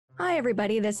Hi,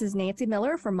 everybody. This is Nancy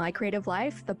Miller from My Creative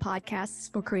Life, the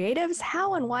podcast for creatives,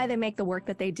 how and why they make the work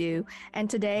that they do. And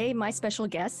today, my special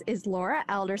guest is Laura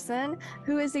Alderson,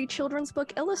 who is a children's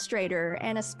book illustrator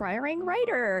and aspiring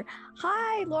writer.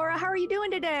 Hi, Laura. How are you doing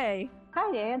today?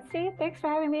 Hi, Nancy. Thanks for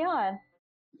having me on.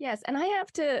 Yes, and I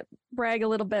have to brag a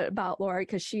little bit about Laura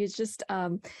because she is just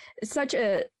such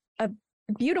a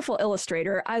beautiful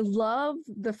illustrator. I love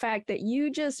the fact that you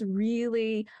just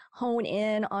really hone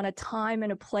in on a time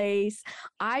and a place.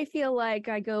 I feel like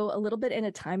I go a little bit in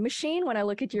a time machine when I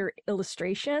look at your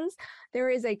illustrations. There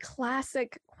is a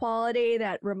classic quality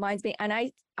that reminds me, and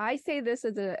I say this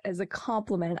as a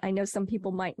compliment. I know some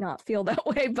people might not feel that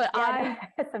way, but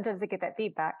Sometimes I get that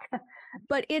feedback.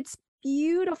 but it's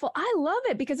beautiful. I love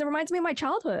it because it reminds me of my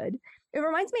childhood. It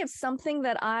reminds me of something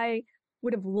that I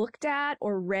would have looked at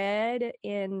or read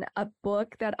in a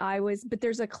book but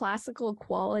there's a classical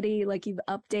quality, like you've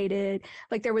updated.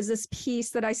 Like there was this piece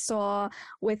that I saw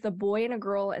with a boy and a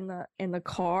girl in the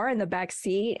car in the back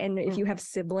seat. And if you have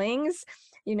siblings,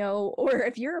 or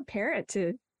if you're a parent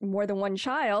to more than one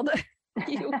child,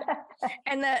 you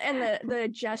and the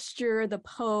gesture, the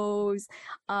pose,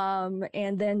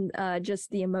 and then just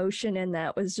the emotion in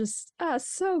that was just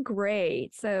so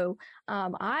great. So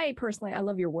I personally, I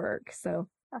love your work. So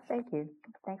Thank you.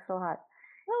 Thanks a lot.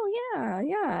 oh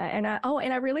yeah, and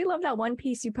I really love that one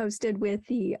piece you posted with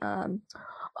the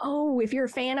if you're a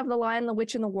fan of The Lion, the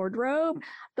Witch, and the Wardrobe,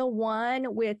 the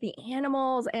one with the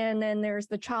animals, and then there's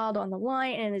the child on the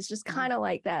lion, and it's just kind of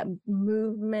like that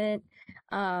movement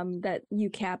that you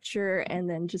capture, and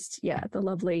then just the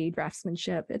lovely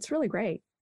draftsmanship. It's really great.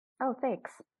 Oh,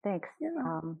 thanks. Thanks.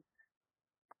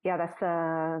 Yeah. That's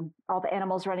all the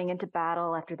animals running into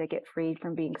battle after they get freed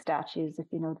from being statues, if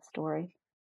you know the story.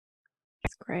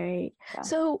 That's great. Yeah.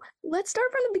 So let's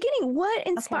start from the beginning. What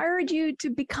inspired you to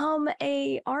become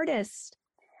a artist?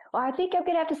 Well, I think I'm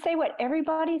going to have to say what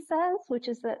everybody says, which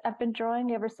is that I've been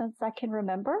drawing ever since I can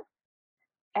remember.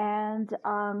 And,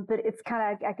 but it's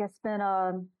kind of, I guess, been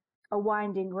a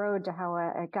winding road to how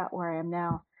I got where I am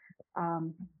now.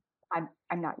 I'm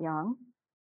not young.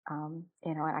 And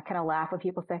I kind of laugh when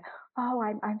people say, "Oh,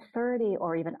 I'm 30,"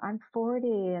 or even "I'm 40,"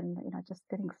 and just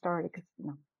getting started because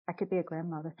I could be a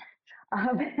grandmother.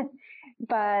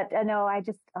 But I know I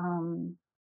just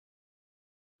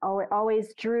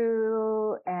always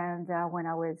drew, and when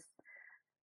I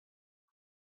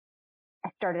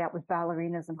started out with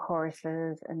ballerinas and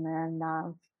horses, and then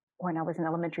when I was in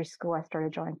elementary school, I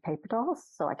started drawing paper dolls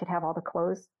so I could have all the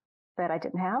clothes that I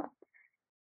didn't have.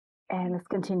 And this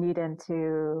continued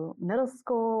into middle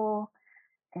school.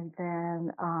 And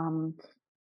then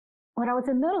when I was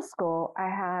in middle school, I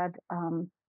had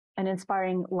an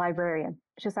inspiring librarian.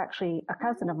 She's actually a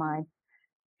cousin of mine.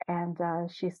 And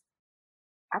she's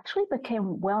actually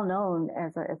became well known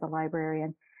as a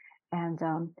librarian. And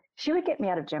she would get me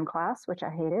out of gym class, which I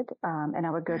hated. And I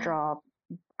would go draw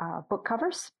book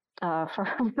covers for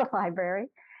the library.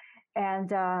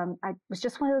 And I was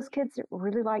just one of those kids that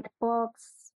really liked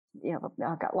books.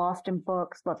 I got lost in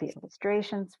books, loved the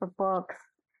illustrations for books.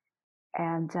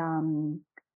 And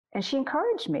she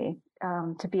encouraged me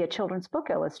to be a children's book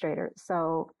illustrator.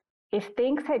 So if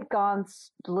things had gone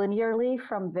linearly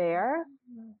from there,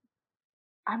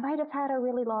 I might have had a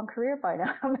really long career by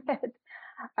now.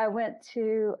 I went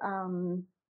to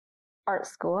art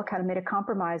school. I kind of made a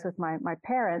compromise with my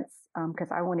parents because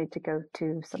I wanted to go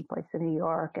to someplace in New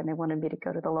York, and they wanted me to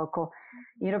go to the local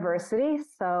university.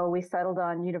 So we settled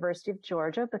on University of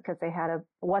Georgia because they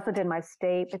wasn't in my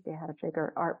state, but they had a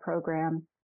bigger art program.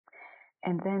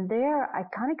 And then there, I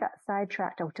kind of got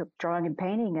sidetracked. I took drawing and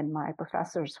painting, and my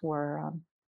professors were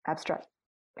abstract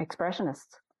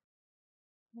expressionists.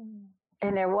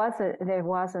 And there wasn't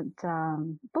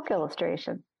book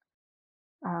illustration.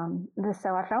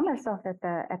 So I found myself at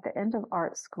the end of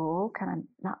art school, kind of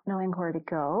not knowing where to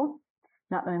go,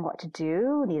 not knowing what to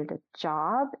do, needed a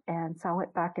job. And so I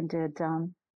went back and did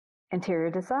interior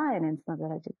design, and so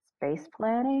that I did space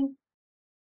planning.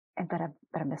 But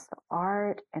I missed the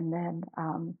art. And then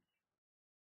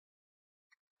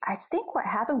I think what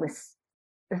happened was,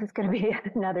 this is going to be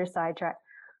another sidetrack.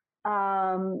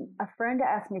 A friend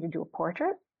asked me to do a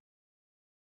portrait.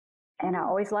 And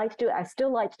I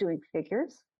still liked doing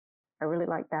figures. I really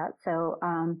like that. So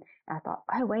I thought,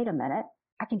 oh, wait a minute,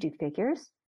 I can do figures.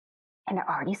 And they're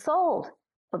already sold.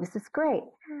 Well, this is great.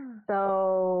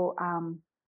 So,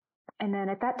 and then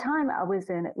at that time I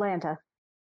was in Atlanta,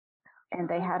 and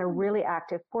they had a really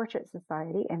active portrait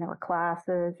society, and there were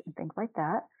classes and things like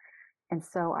that. And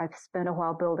so I've spent a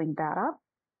while building that up.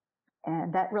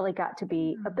 And that really got to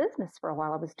be a business for a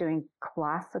while. I was doing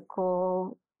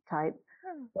classical type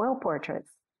oil portraits.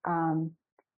 Um,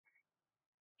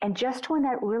 and just when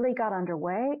that really got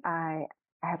underway, I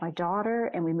had my daughter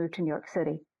and we moved to New York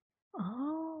City.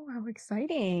 Oh, how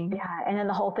exciting. Yeah, and then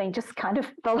the whole thing just kind of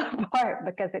fell apart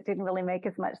because it didn't really make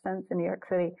as much sense in New York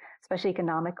City, especially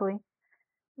economically.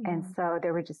 And Yeah. so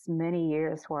there were just many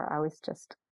years where I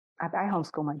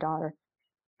homeschooled my daughter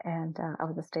and I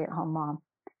was a stay-at-home mom.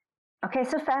 Okay,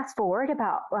 so fast forward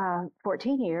about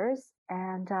 14 years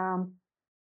and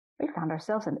we found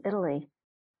ourselves in Italy.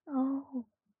 Oh,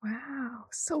 wow.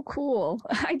 So cool.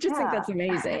 I just think Yeah. that's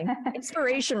amazing.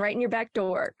 Inspiration right in your back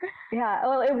door. Yeah,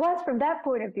 well, it was from that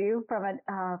point of view. From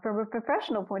a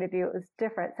professional point of view, it was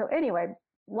different. So anyway,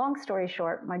 long story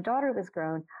short, my daughter was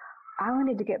grown. I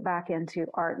wanted to get back into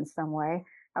art in some way.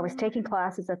 I was taking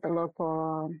classes at the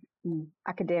local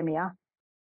academia.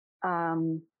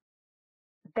 Um,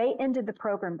 they ended the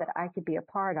program that I could be a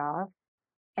part of.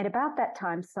 And about that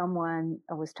time, someone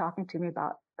was talking to me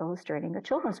about illustrating a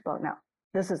children's book. Now,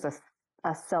 this is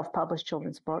a self-published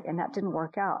children's book, and that didn't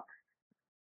work out.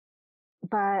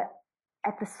 But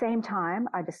at the same time,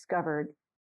 I discovered,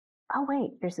 oh,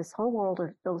 wait, there's this whole world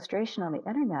of illustration on the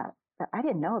internet that I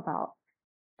didn't know about.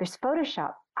 There's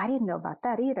Photoshop. I didn't know about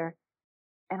that either.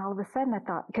 And all of a sudden I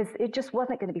thought, because it just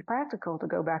wasn't going to be practical to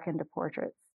go back into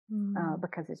portraits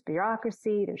because there's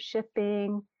bureaucracy, there's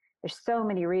shipping, there's so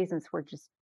many reasons for just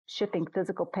shipping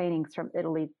physical paintings from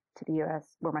Italy to the US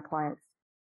where my clients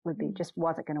would be, just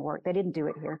wasn't going to work. They didn't do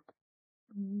it here.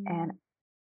 And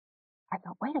I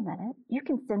thought, wait a minute, you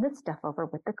can send this stuff over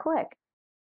with a click.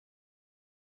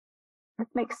 This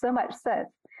makes so much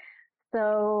sense.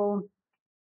 So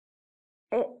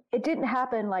it didn't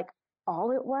happen like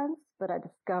all at once, but I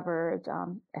discovered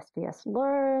SBS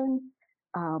Learn,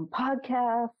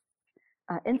 podcasts,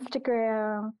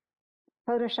 Instagram,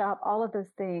 Photoshop, all of those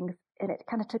things. And it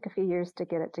kind of took a few years to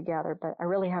get it together, but I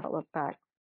really haven't looked back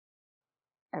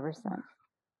ever since.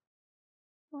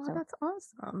 Well, so. That's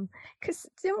awesome. Because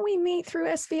didn't we meet through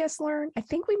SBS Learn? I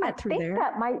think we met through there.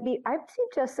 That might be. I seem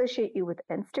to associate you with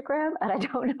Instagram, and I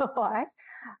don't know why.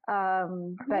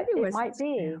 But it might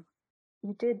be.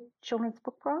 You did Children's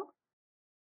Book Pro?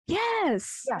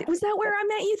 Yes. Yeah. Was that where I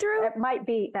met you through? That might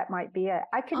be it.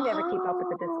 I could never keep up with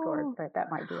the Discord, but that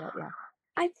might be it. Yeah.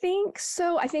 I think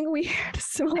so. I think we had a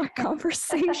similar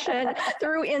conversation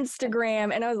through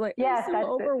Instagram, and I was like, yes, I'm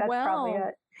so overwhelmed. That's probably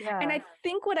it. Yeah. And I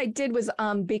think what I did was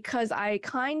because I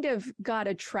kind of got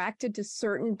attracted to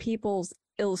certain people's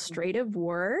illustrative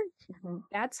work. Mm-hmm.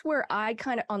 That's where I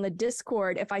kind of on the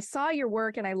Discord, if I saw your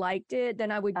work and I liked it,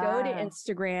 then I would go to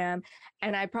Instagram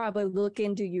and I probably look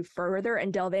into you further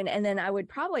and delve in. And then I would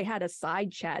probably had a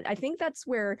side chat. I think that's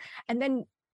where, and then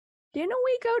didn't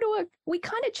we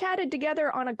kind of chatted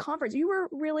together on a conference. You were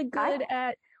really good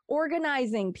at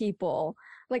organizing people.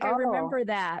 Like I remember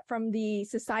that from the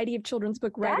Society of Children's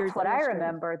Book Writers. That's what I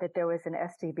remember, that there was an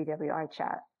STBWI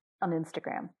chat on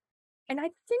Instagram. And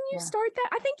didn't you start that?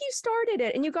 I think you started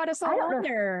it and you got us all on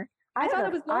there. I thought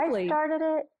it was lovely. I started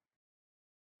it.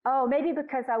 Oh, maybe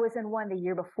because I was in one the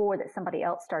year before that somebody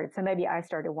else started. So maybe I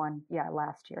started one,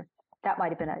 last year. That might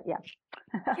have been it, yeah.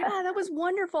 Yeah, that was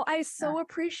wonderful. I so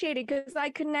appreciate it because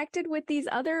I connected with these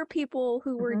other people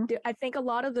who were, I think a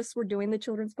lot of us were doing the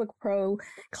Children's Book Pro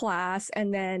class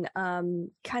and then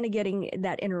kind of getting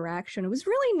that interaction. It was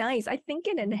really nice. I think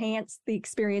it enhanced the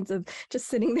experience of just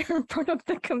sitting there in front of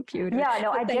the computer. Yeah,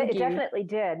 no, I did. It definitely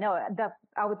did. No,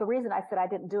 the reason I said I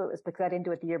didn't do it was because I didn't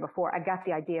do it the year before. I got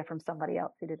the idea from somebody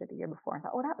else who did it the year before. I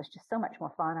thought, that was just so much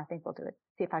more fun. I think we'll do it.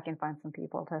 See if I can find some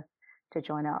people to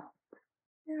join up.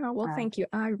 Yeah, well, thank you.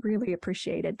 I really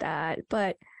appreciated that.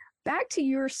 But back to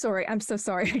your story. I'm so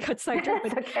sorry I got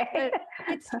sidetracked. But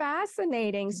it's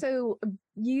fascinating. So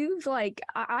you've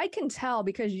I can tell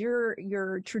because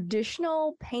your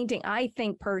traditional painting, I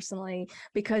think personally,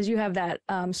 because you have that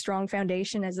strong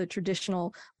foundation as a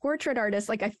traditional portrait artist,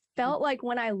 I felt like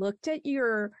when I looked at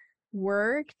your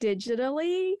work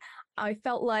digitally, I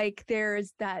felt like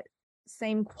there's that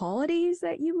same qualities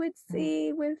that you would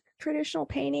see with traditional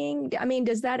painting. I mean,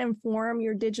 does that inform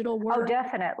your digital work? Oh,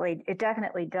 definitely. It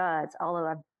definitely does.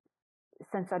 Although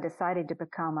since I decided to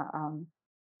become a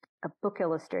book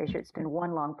illustrator, it's been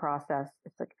one long process.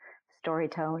 It's like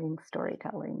storytelling,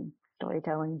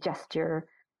 gesture,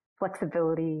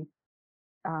 flexibility.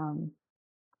 A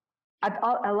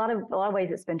lot of ways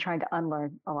it's been trying to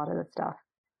unlearn a lot of the stuff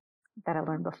that I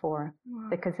learned before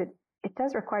because it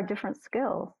does require different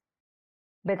skills.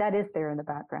 But that is there in the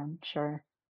background, sure.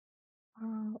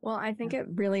 Well, I think it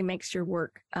really makes your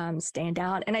work stand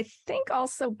out. And I think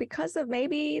also because of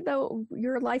maybe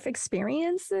your life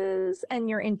experiences and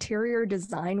your interior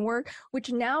design work,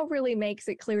 which now really makes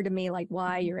it clear to me like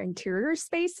why your interior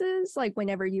spaces, like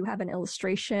whenever you have an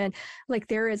illustration, like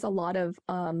there is a lot of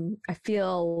I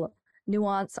feel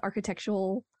nuance,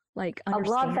 architectural like I love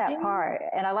that understanding. part.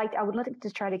 And I would like to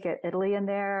try to get Italy in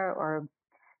there or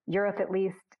Europe at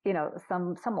least,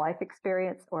 some life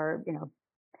experience or,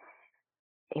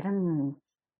 even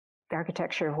the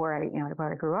architecture of where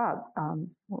I grew up,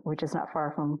 which is not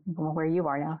far from where you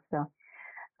are now. So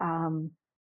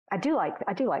I do like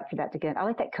for that to get. I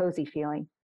like that cozy feeling,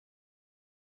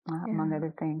 among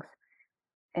other things.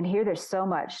 And here, there's so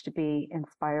much to be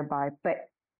inspired by, but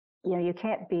you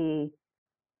can't be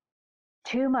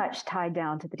too much tied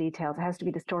down to the details. It has to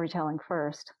be the storytelling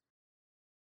first.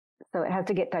 So it has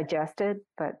to get digested,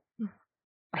 but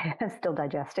I'm still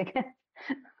digesting it.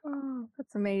 Oh,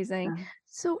 that's amazing. Uh,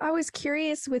 So I was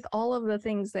curious with all of the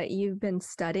things that you've been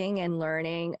studying and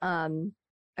learning.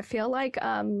 I feel like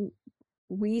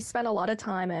we spend a lot of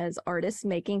time as artists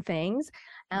making things,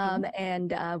 mhm.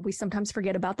 and we sometimes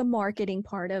forget about the marketing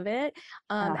part of it.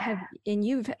 Uh, And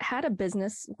you've had a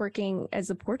business working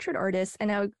as a portrait artist,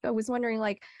 and I was wondering,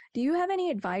 like, do you have any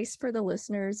advice for the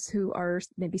listeners who are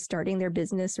maybe starting their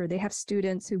business or they have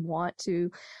students who want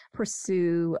to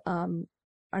pursue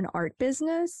an art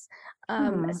business,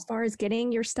 hmm. as far as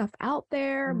getting your stuff out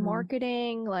there, Hmm.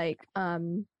 marketing, like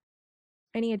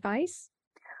any advice?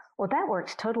 Well, that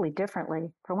works totally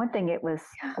differently. For one thing, it was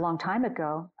Yeah. a long time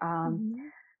ago. Mhm.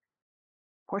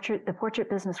 The portrait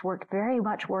business worked very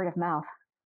much word of mouth.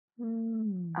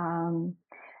 Mm. Um,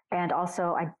 and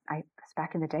also, I was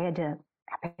back in the day,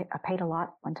 I paid a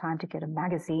lot one time to get a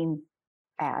magazine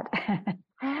ad, look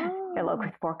Oh.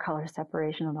 with 4 color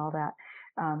separation and all that.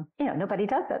 Nobody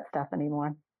does that stuff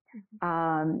anymore. Mhm.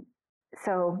 Um,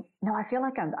 so no, I feel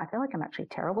like I'm actually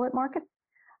terrible at market,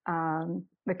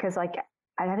 because like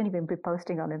I haven't even been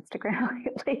posting on Instagram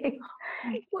lately,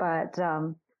 Well, but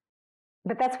um,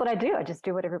 but that's what I do. I just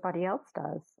do what everybody else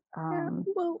does. yeah,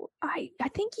 well, I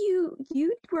think you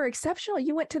were exceptional.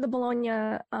 You went to the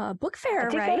Bologna book I fair,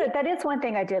 did go right? to, that is one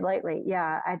thing I did lately.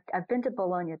 Yeah, I've been to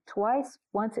Bologna twice.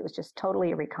 Once it was just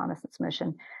totally a reconnaissance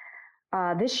mission.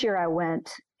 This year I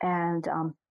went and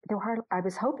I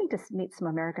was hoping to meet some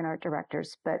American art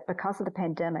directors, but because of the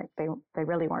pandemic, they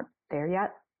really weren't there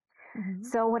yet. Mhm.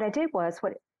 So what I did was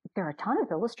there are a ton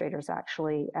of illustrators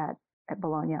actually at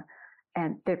Bologna,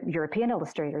 and the European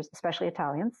illustrators, especially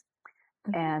Italians,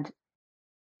 Mhm. and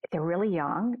they're really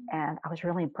young, and I was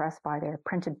really impressed by their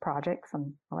printed projects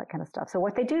and all that kind of stuff. So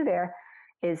what they do there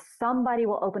is somebody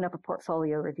will open up a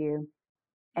portfolio review,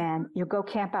 and you'll go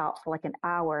camp out for like an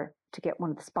hour to get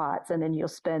one of the spots, and then you'll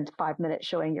spend 5 minutes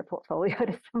showing your portfolio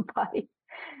to somebody.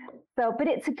 So, but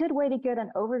it's a good way to get an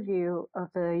overview of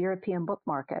the European book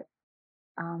market.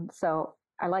 So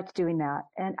I liked doing that,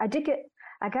 and I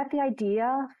got the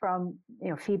idea from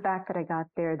feedback that I got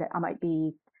there that I might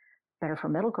be better for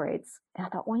middle grades, and I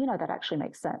thought, well, that actually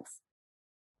makes sense,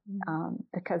 Mhm.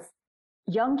 because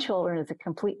young children is a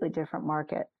completely different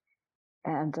market,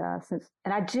 and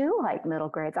I do like middle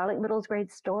grades. I like middle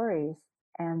grade stories,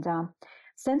 and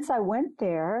since I went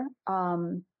there,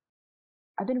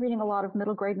 I've been reading a lot of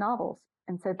middle grade novels,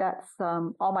 and so that's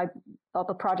all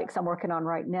the projects I'm working on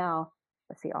right now.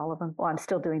 Let's see, all of them. Well, I'm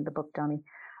still doing the book dummy.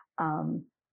 Um,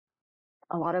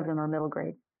 a lot of them are middle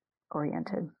grade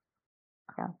oriented.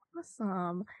 Yeah.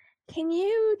 Awesome. Can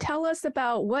you tell us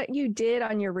about what you did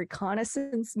on your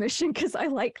reconnaissance mission? Because I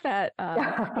like that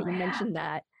you mentioned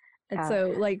that. And Yeah. so,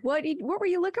 like, what were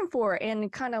you looking for,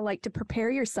 and kind of like to prepare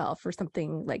yourself for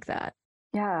something like that?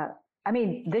 Yeah. I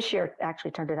mean, this year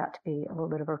actually turned it out to be a little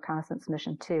bit of a reconnaissance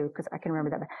mission too, because I can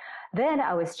remember that. Then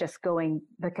I was just going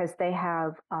because they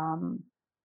have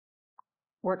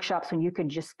workshops when you can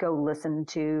just go listen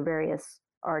to various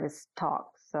artists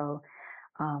talk. So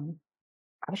um,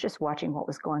 I was just watching what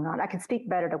was going on. I can speak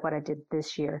better to what I did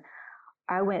this year.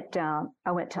 I went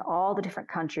to all the different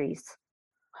countries,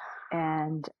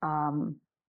 and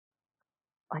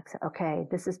like I said, okay,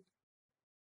 this is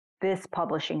this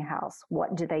publishing house.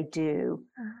 What do they do?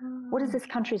 What does Oh, this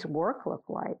country's work look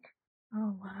like?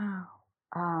 oh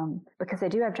wow. Because they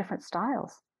do have different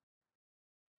styles.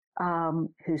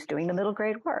 Who's doing the middle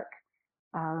grade work?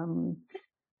 Um,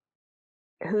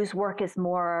 whose work is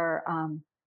more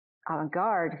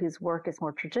avant-garde? Whose work is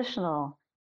more traditional?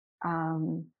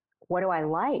 Um, what do I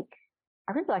like?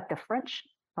 I really like the French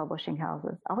publishing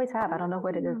houses. Always have. I don't know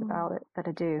what it is Oh. about it that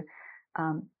I do.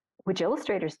 Um, which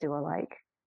illustrators do I like?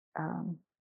 Um,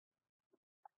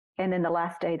 and then the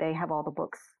last day they have all the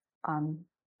books on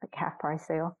like half price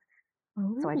sale.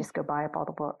 So I Oh, just go buy up all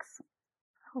the books.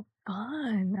 how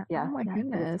fun. Oh Yeah, my yeah, it is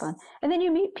goodness. fun. And then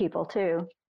you meet people too.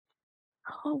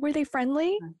 Oh, were they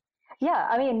friendly? Yeah,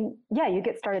 I mean, yeah, you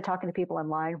get started talking to people in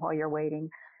line while you're waiting.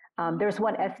 There's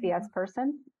one SVS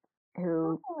person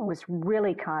who Oh, was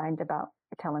really kind about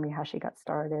telling me how she got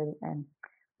started, and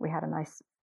we had a nice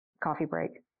coffee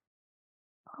break.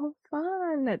 oh,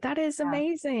 fun. That is Yeah,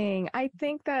 amazing. I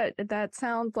think that that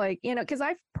sounds like, because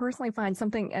I personally find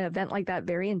an event like that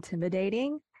very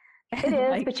intimidating. it And is,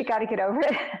 like, but you got to get over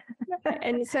it.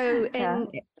 and so, Yeah,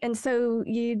 and so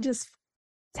you just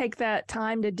take that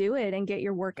time to do it and get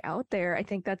your work out there. I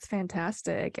think that's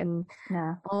fantastic. And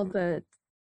no. all the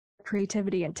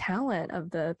creativity and talent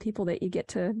of the people that you get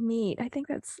to meet. I think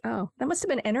that must have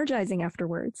been energizing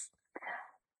afterwards.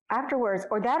 Afterwards,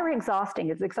 or that or exhausting.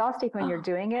 It's exhausting when you're Oh,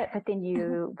 doing it, but then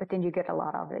you get a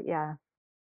lot of it. Yeah,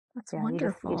 that's yeah. You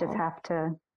just wonderful.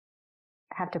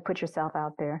 have to put yourself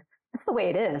out there. That's the way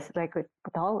it is. Like with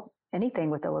all anything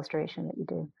with illustration that you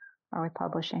do or with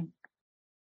publishing.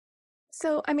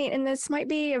 So, I mean, and this might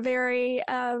be a very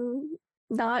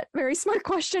not very smart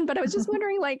question, but I was just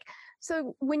wondering, like,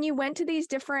 so when you went to these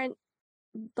different,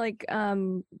 like,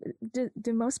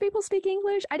 do most people speak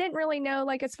English? I didn't really know,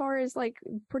 like, as far as like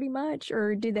pretty much,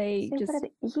 or do they See just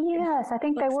what yes, I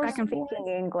think they books were back and forth?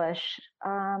 speaking English.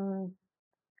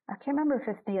 I can't remember if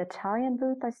it's the Italian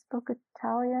booth I spoke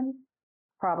Italian,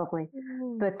 probably,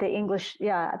 Ooh. but the English,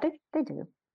 yeah, they do.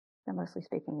 They're mostly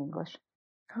speaking English.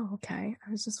 Oh, okay.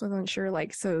 I was just wasn't sure.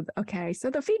 Like, so okay. So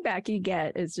the feedback you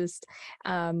get is just,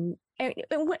 and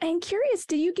curious.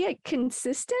 Do you get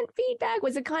consistent feedback?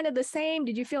 Was it kind of the same?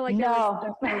 Did you feel like there was No,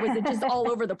 stuff, or was it just all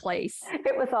over the place?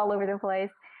 it was all over the place.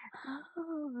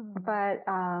 Oh, But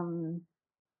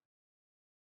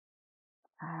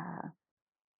uh,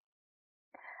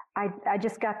 I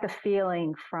just got the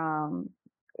feeling from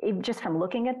just from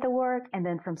looking at the work and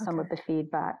then from some of okay. the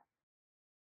feedback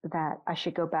that I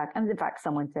should go back. And in fact,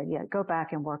 someone said, yeah, go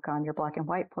back and work on your black and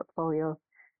white portfolio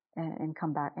and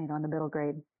come back, on the middle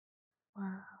grade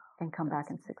Wow. and come back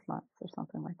That's in 6 months or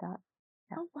something like that.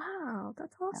 Yeah. oh wow.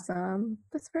 That's Yeah. awesome.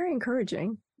 That's very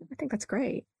encouraging. I think that's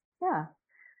great. Yeah.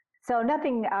 So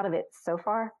nothing out of it so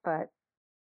far, but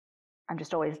I'm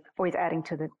just always adding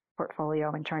to the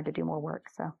portfolio and trying to do more work.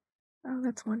 So Oh,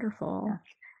 that's wonderful. yeah.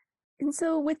 And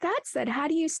so, with that said, how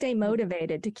do you stay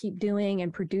motivated to keep doing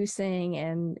and producing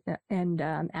and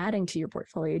adding to your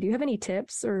portfolio? Do you have any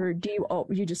tips, or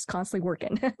you just constantly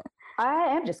working?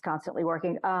 I am just constantly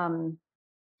working. I'm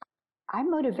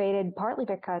motivated partly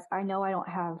because I know I don't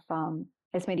have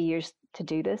as many years to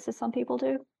do this as some people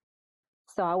do.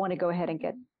 So I want to go ahead and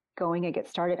get going and get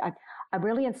started. I'm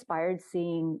really inspired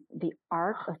seeing the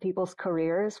arc of people's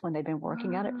careers when they've been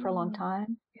working at it for a long Oh,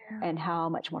 time yeah. and how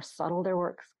much more subtle their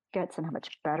work gets and how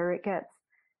much better it gets.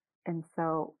 And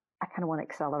so I kind of want to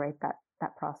accelerate that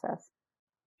process.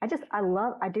 I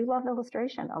do love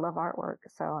illustration. I love artwork.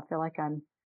 So I feel like I'm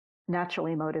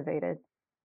naturally motivated.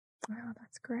 Wow,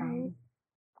 that's great. Um,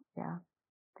 yeah.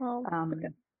 Well, Um,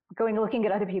 looking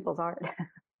at other people's art.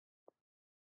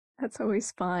 that's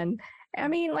always fun. I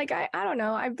mean, like I don't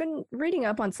know. I've been reading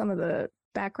up on some of the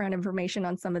background information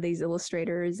on some of these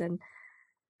illustrators, and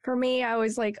for me, I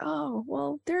was like, oh,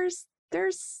 well, there's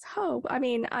hope. I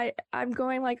mean, I'm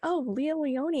going like, oh, Leah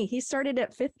Leone, he started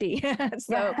at 50.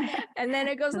 So, Yeah. and then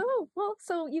it goes, oh, well,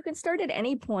 so you can start at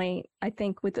any point, I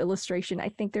think, with illustration. I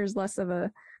think there's less of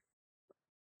a,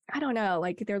 I don't know,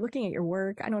 like they're looking at your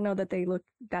work. I don't know that they look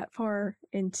that far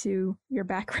into your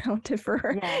background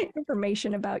for Yeah.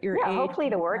 information about your Yeah. age Hopefully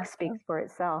and the work whatnot. So, speaks for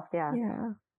itself. Yeah.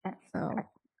 yeah. And I, So,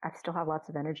 I still have lots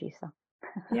of energy. So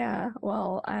yeah,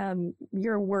 well,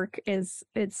 your work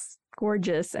it's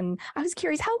gorgeous, and I was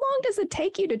curious, how long does it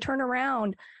take you to turn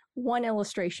around one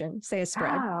illustration, say a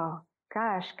spread? oh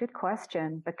gosh, good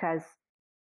question because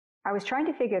I was trying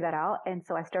to figure that out, and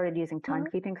so I started using Uh,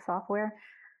 timekeeping software.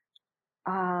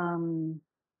 Um,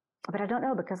 but I don't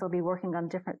know because I'll be working on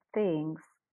different things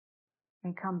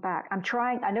and come back. I'm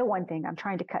trying. I know one thing. I'm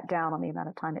trying to cut down on the amount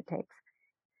of time it takes.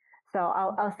 So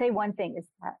I'll say one thing is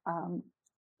that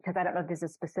because I don't know if there's a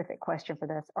specific question for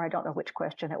this, or I don't know which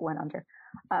question it went under.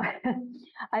 Uh,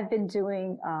 I've been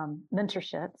doing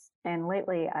mentorships, and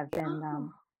lately I've been oh,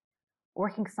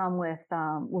 working some with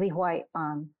Lee White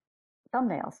on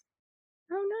thumbnails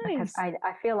oh, because nice.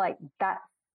 I feel like that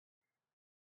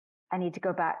I need to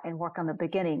go back and work on the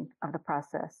beginning of the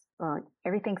process.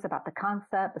 Everything's about the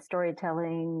concept, the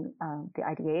storytelling, the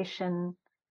ideation,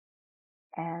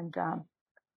 and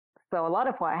so a lot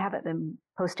of why I haven't been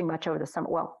posting much over the summer.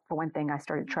 Well, for one thing, I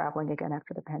started traveling again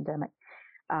after the pandemic,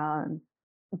 um,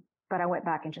 but I went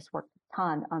back and just worked a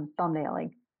ton on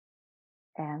thumbnailing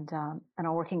and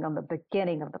I'm working on the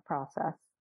beginning of the process,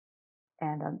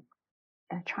 and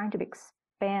trying to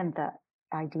expand the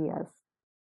ideas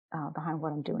behind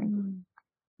what I'm doing.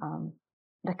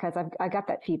 Because I got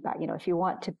that feedback. If you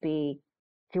want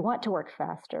to work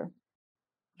faster,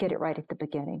 get it right at the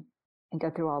beginning and go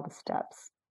through all the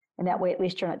steps. And that way, at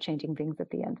least you're not changing things at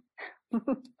the end.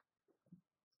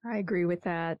 I agree with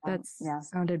that. That's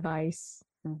sound advice.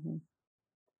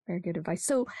 Very good advice.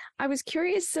 So I was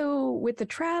curious, so with the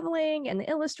traveling and the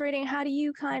illustrating, how do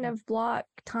you kind of block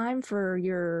time for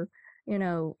your,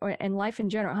 and life in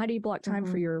general? How do you block time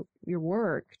for your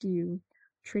work? Do you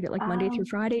treat it like Monday through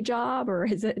Friday job, or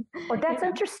is it? Well, that's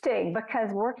interesting,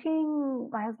 because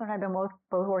my husband and I have been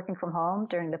both working from home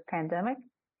during the pandemic,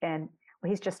 and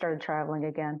he's just started traveling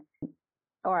again.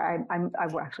 Or I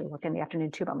actually work in the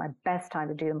afternoon too, but my best time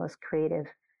to do the most creative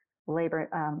labor,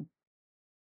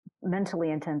 mentally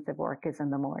intensive work is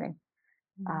in the morning.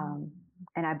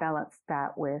 And I balance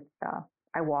that with,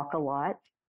 I walk a lot.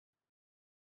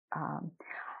 I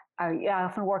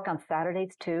often work on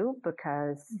Saturdays too,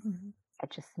 because I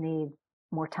just need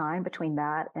more time between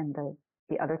that and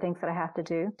the other things that I have to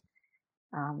do.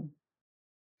 So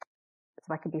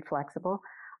I can be flexible.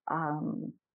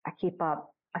 I keep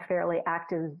up a fairly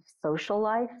active social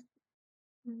life,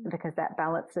 because that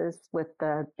balances with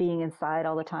the being inside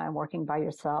all the time, working by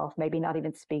yourself, maybe not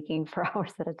even speaking for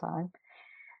hours at a time.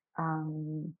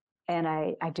 And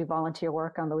I do volunteer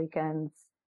work on the weekends,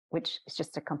 which is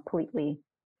just a completely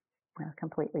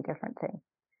different thing.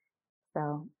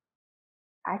 So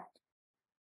I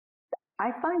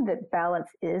find that balance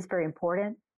is very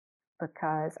important,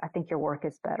 because I think your work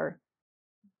is better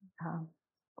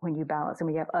when you balance and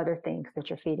when you have other things that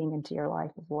you're feeding into your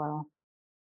life as well.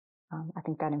 I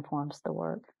think that informs the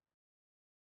work,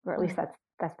 or at least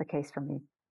that's the case for me.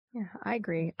 Yeah, I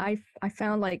agree. I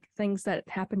found like things that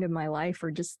happened in my life,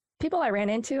 or just people I ran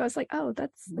into, I was like, oh,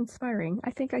 that's inspiring. I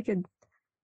think I could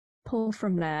pull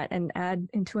from that and add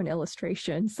into an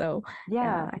illustration. So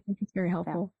yeah, I think it's very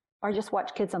helpful. Yeah. Or just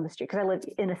watch kids on the street, because I live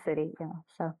in a city,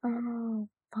 so. Oh,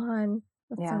 fun.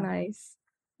 That's so nice.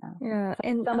 Yeah.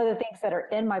 And some of the things that are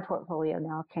in my portfolio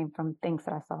now came from things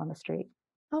that I saw on the street.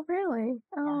 Oh, really?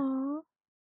 Oh.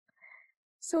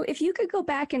 So if you could go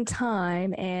back in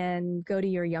time and go to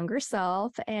your younger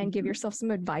self and give yourself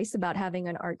some advice about having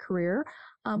an art career,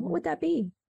 what would that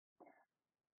be?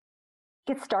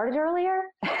 Get started earlier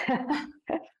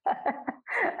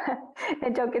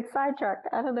and don't get sidetracked.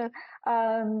 I don't know.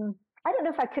 I don't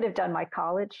know if I could have done my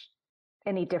college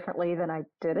any differently than I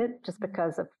did it, just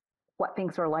because of what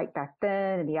things were like back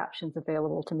then and the options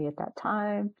available to me at that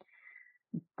time.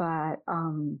 But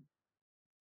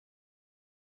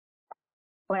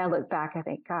when I look back, I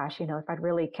think, gosh, if I'd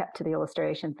really kept to the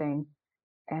illustration thing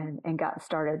and gotten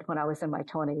started when I was in my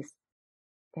 20s,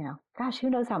 gosh, who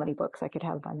knows how many books I could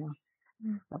have by now.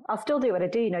 I'll still do what I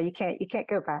do. You can't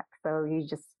go back. So you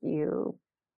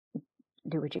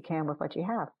do what you can with what you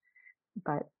have.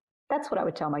 But that's what I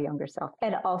would tell my younger self.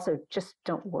 And also, just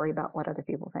don't worry about what other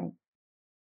people think.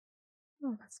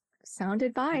 Oh, that's sound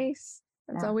advice.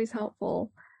 That's always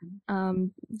helpful.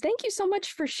 Thank you so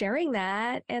much for sharing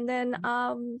that. And then,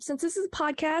 since this is a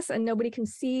podcast and nobody can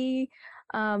see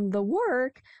the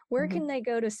work, where can they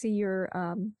go to see your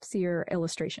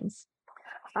illustrations?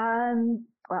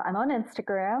 Well, I'm on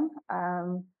Instagram.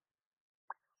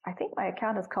 I think my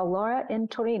account is called Laura in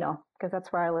Torino, because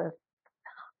that's where I live.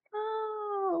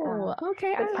 Oh,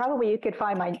 okay. But probably you could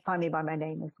find me by my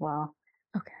name as well.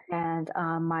 Okay. And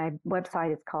my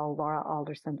website is called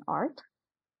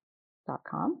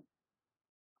lauraaldersonart.com.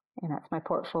 And that's my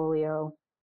portfolio,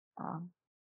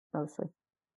 mostly.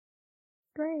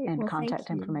 Great. And contact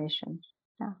information.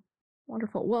 Yeah.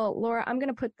 Wonderful. Well, Laura, I'm going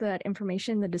to put that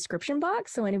information in the description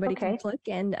box so anybody can click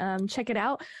and check it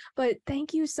out. But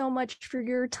thank you so much for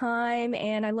your time.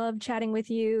 And I love chatting with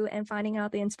you and finding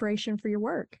out the inspiration for your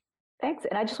work. Thanks.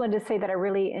 And I just wanted to say that I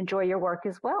really enjoy your work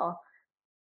as well.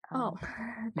 Oh,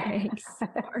 thanks.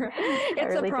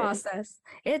 It's really a process.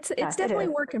 It's definitely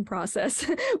a work in process,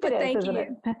 but thank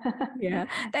you. Yeah.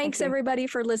 Thanks everybody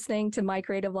for listening to My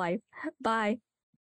Creative Life. Bye.